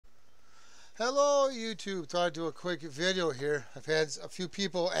Hello YouTube, thought I'd do a quick video here. I've had a few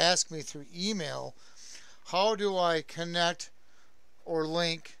people ask me through email, how do I connect or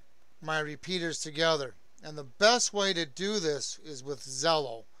link my repeaters together? And the best way to do this is with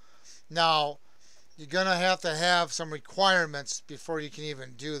Zello. Now, you're going to have some requirements before you can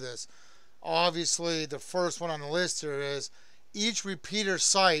even do this. Obviously, the first one on the list here is each repeater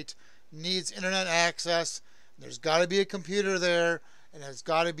site needs internet access. There's got to be a computer there, and it's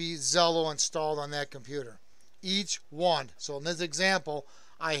got to be Zello installed on that computer. Each one. So in this example,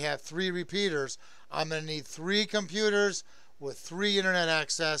 I have 3 repeaters. I'm going to need 3 computers with 3 internet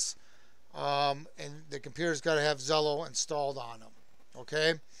access, and the computer's got to have Zello installed on them.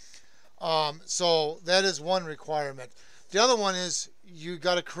 Okay? So that is one requirement. The other one is you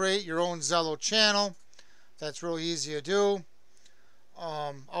got to create your own Zello channel. That's real easy to do.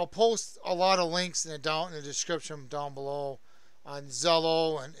 I'll post a lot of links in the description down below on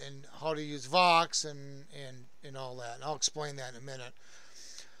Zello and how to use Vox and all that. And I'll explain that in a minute.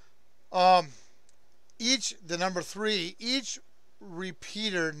 The number 3, each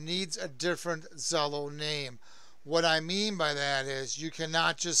repeater needs a different Zello name. What I mean by that is you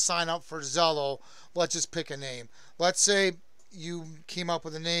cannot just sign up for Zello. Let's just pick a name. Let's say you came up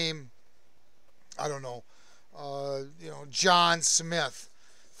with a name, I don't know, John Smith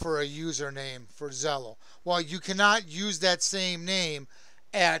for a username for Zello. Well, you cannot use that same name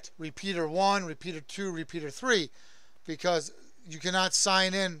at repeater 1, repeater 2, repeater 3, because you cannot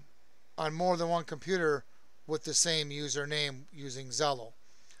sign in on more than one computer with the same username using Zello.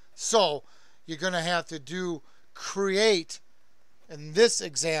 So you're going to have to create. In this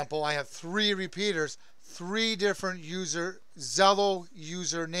example, I have 3 repeaters, 3 different Zello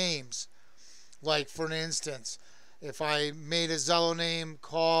usernames. Like, for an instance, if I made a Zello name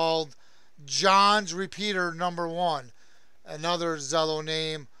called John's Repeater number 1, another Zello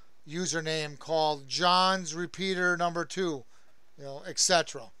username called John's Repeater number 2,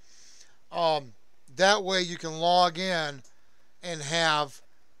 etc. That way you can log in and have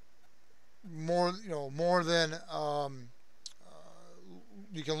more than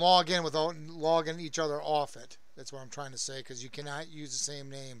you can log in without logging each other off it. That's what I'm trying to say, because you cannot use the same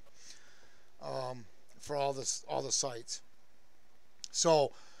name for all the sites.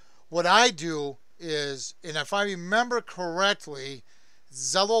 So what I do is, and if I remember correctly,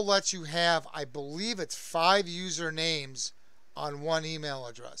 Zello lets you have, I believe it's 5 usernames on one email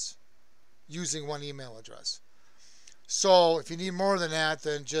address, using one email address. So if you need more than that,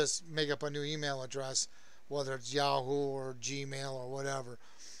 then just make up a new email address, whether it's Yahoo or Gmail or whatever.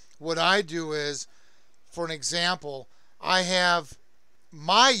 What I do is, for an example, I have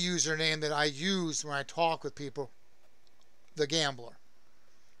my username that I use when I talk with people, the Gambler.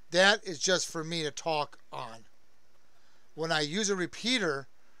 That is just for me to talk on. When I use a repeater,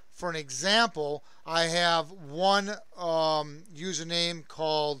 for an example, I have one username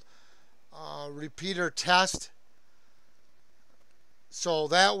called repeater test. So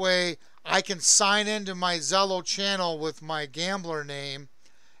that way I can sign into my Zello channel with my Gambler name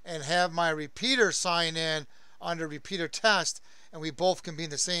and have my repeater sign in under repeater test, and we both can be in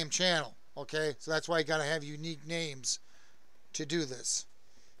the same channel. Okay, so that's why you got to have unique names to do this.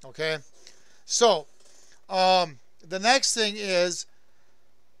 Okay, so the next thing is,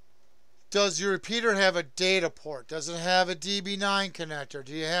 does your repeater have a data port? Does it have a DB9 connector?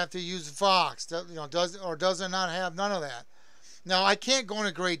 Do you have to use Vox? Does it not have none of that? Now, I can't go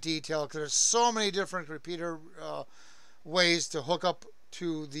into great detail because there's so many different repeater ways to hook up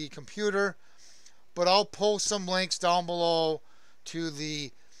to the computer, but I'll post some links down below to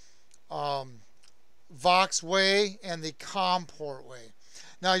the Vox way and the COM port way.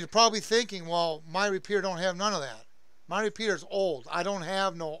 Now, you're probably thinking, well, my repeater don't have none of that. My repeater's old. I don't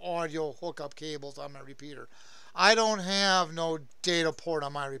have no audio hookup cables on my repeater. I don't have no data port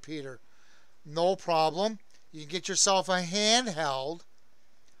on my repeater. No problem. You can get yourself a handheld,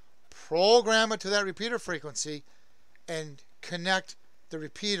 program it to that repeater frequency, and connect the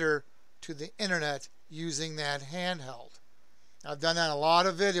repeater to the internet using that handheld. I've done that in a lot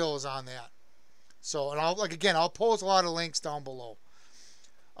of videos on that. So, and I'll post a lot of links down below.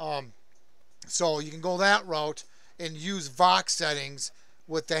 So you can go that route and use Vox settings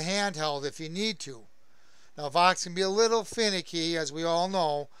with the handheld if you need to. Now, Vox can be a little finicky, as we all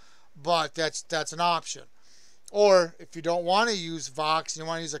know, but that's an option. Or if you don't want to use Vox and you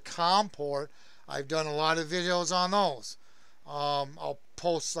want to use a COM port, I've done a lot of videos on those. I'll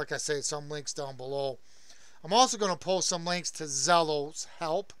post, like I say, some links down below. I'm also going to post some links to Zello's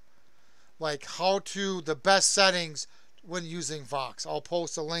help, like the best settings when using Vox. I'll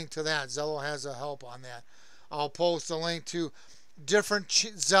post a link to that. Zello has a help on that. I'll post a link to different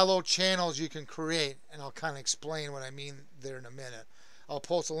Zello channels you can create, and I'll kind of explain what I mean there in a minute. I'll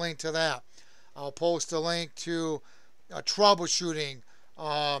post a link to that. I'll post a link to troubleshooting,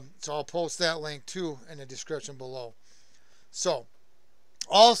 so I'll post that link too in the description below. So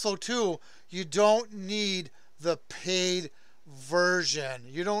also too, you don't need the paid version.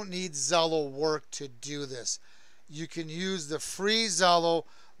 You don't need Zello Work to do this. You can use the free Zello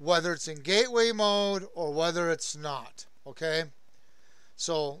whether it's in gateway mode or whether it's not. Okay,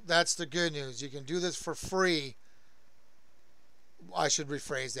 so that's the good news. You can do this for free. I should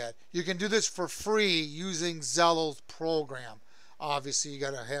rephrase that. You can do this for free using Zello's program. Obviously, you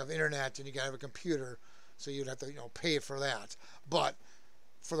got to have internet and you got to have a computer, so you'd have to pay for that. But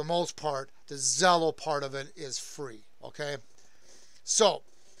for the most part, the Zello part of it is free. Okay. So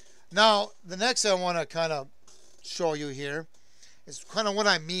now the next thing I want to kind of show you here is kind of what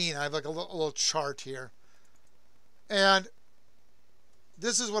I mean. I have like a little chart here, and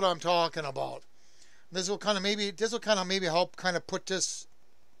this is what I'm talking about. This will kind of maybe help kind of put this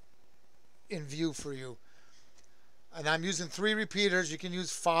in view for you. And I'm using 3 repeaters. You can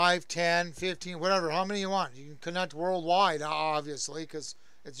use 5, 10, 15, whatever, how many you want. You can connect worldwide, obviously, because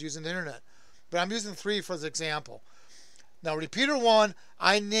it's using the internet. But I'm using 3 for this example. Now, repeater 1,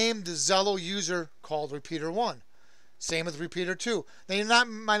 I named the Zello user called repeater 1. Same with repeater 2. Now, you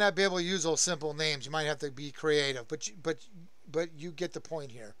might not be able to use those simple names. You might have to be creative, but you get the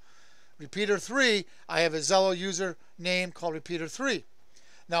point here. Repeater 3, I have a Zello user name called repeater 3.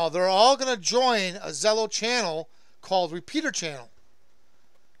 Now, they're all going to join a Zello channel called repeater channel.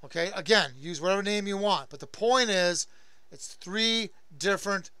 Okay, again, use whatever name you want, but the point is it's 3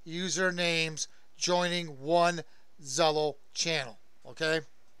 different user names joining one Zello channel. Okay,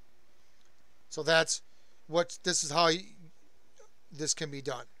 so this is how this can be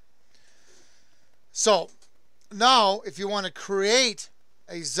done. So now if you want to create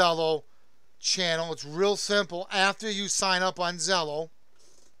a Zello channel, it's real simple. After you sign up on Zello,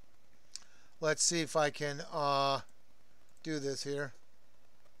 let's see if I can do this here.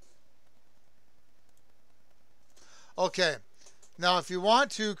 Okay, now if you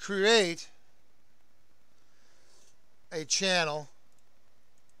want to create a channel,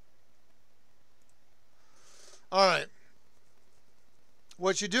 all right,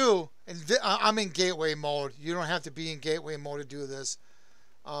 what you do, and I'm in gateway mode. You don't have to be in gateway mode to do this,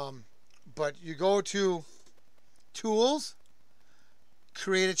 but you go to Tools,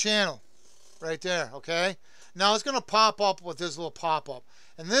 Create a Channel, right there. Okay, now it's going to pop up with this little pop-up,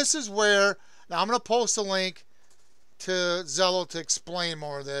 and this is where, now I'm going to post a link to Zello to explain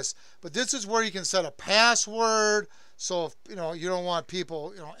more of this, but this is where you can set a password. So if you don't want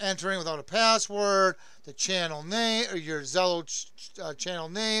people entering without a password, the channel name or your Zello channel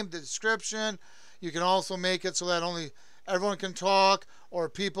name, the description. You can also make it so that only everyone can talk, or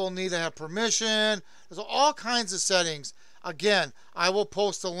people need to have permission. There's all kinds of settings. Again, I will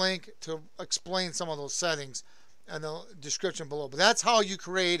post a link to explain some of those settings in the description below. But that's how you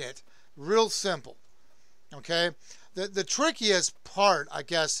create it. Real simple. Okay. The trickiest part, I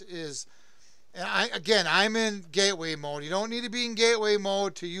guess, is, I'm in gateway mode. You don't need to be in gateway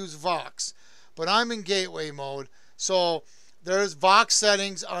mode to use Vox, but I'm in gateway mode. So there's Vox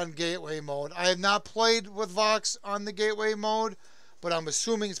settings on gateway mode. I have not played with Vox on the gateway mode, but I'm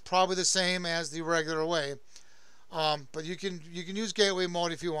assuming it's probably the same as the regular way. But you can use gateway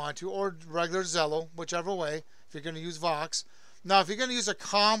mode if you want to, or regular Zello, whichever way, if you're going to use Vox. Now, if you're going to use a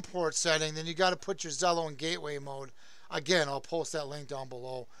COM port setting, then you got to put your Zello in gateway mode. Again, I'll post that link down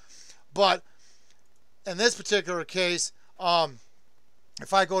below. But in this particular case,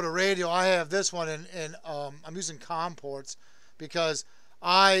 if I go to radio, I have this one, and I'm using COM ports because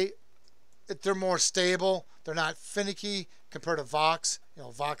they're more stable. They're not finicky compared to Vox.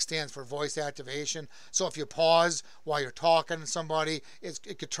 Vox stands for voice activation. So if you pause while you're talking to somebody,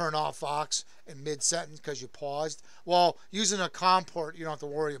 it could turn off Vox in mid-sentence because you paused. Well, using a COM port, you don't have to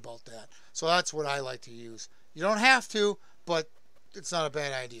worry about that. So that's what I like to use. You don't have to, but it's not a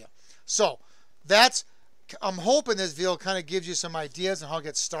bad idea. So I'm hoping this video kind of gives you some ideas on how to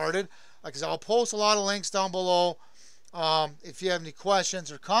get started. Like I said, I'll post a lot of links down below. If you have any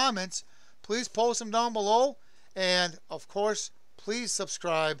questions or comments, please post them down below. And, of course, please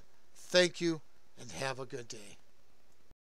subscribe. Thank you, and have a good day.